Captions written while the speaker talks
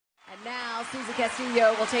Susie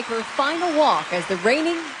Castillo will take her final walk as the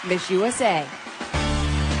reigning Miss USA.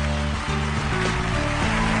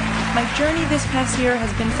 My journey this past year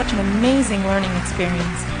has been such an amazing learning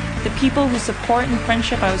experience. The people whose support and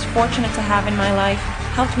friendship I was fortunate to have in my life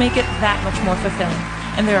helped make it that much more fulfilling.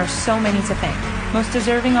 And there are so many to thank. Most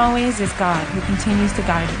deserving always is God, who continues to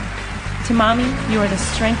guide me. To Mommy, you are the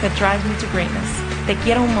strength that drives me to greatness. Te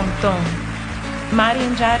quiero un montón. Mari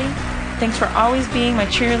and Jari, thanks for always being my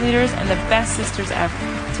cheerleaders and the best sisters ever.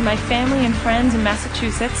 To my family and friends in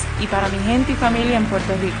Massachusetts y para mi gente y familia en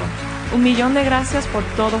Puerto Rico, un millón de gracias por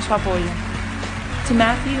todo su apoyo. To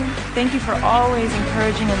Matthew, thank you for always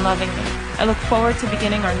encouraging and loving me. I look forward to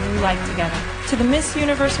beginning our new life together. To the Miss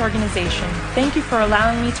Universe organization, thank you for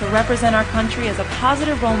allowing me to represent our country as a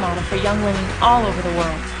positive role model for young women all over the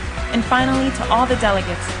world. And finally, to all the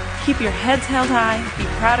delegates, keep your heads held high, be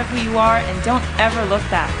proud of who you are, and don't ever look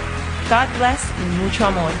back. God bless y mucho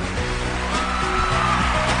amor.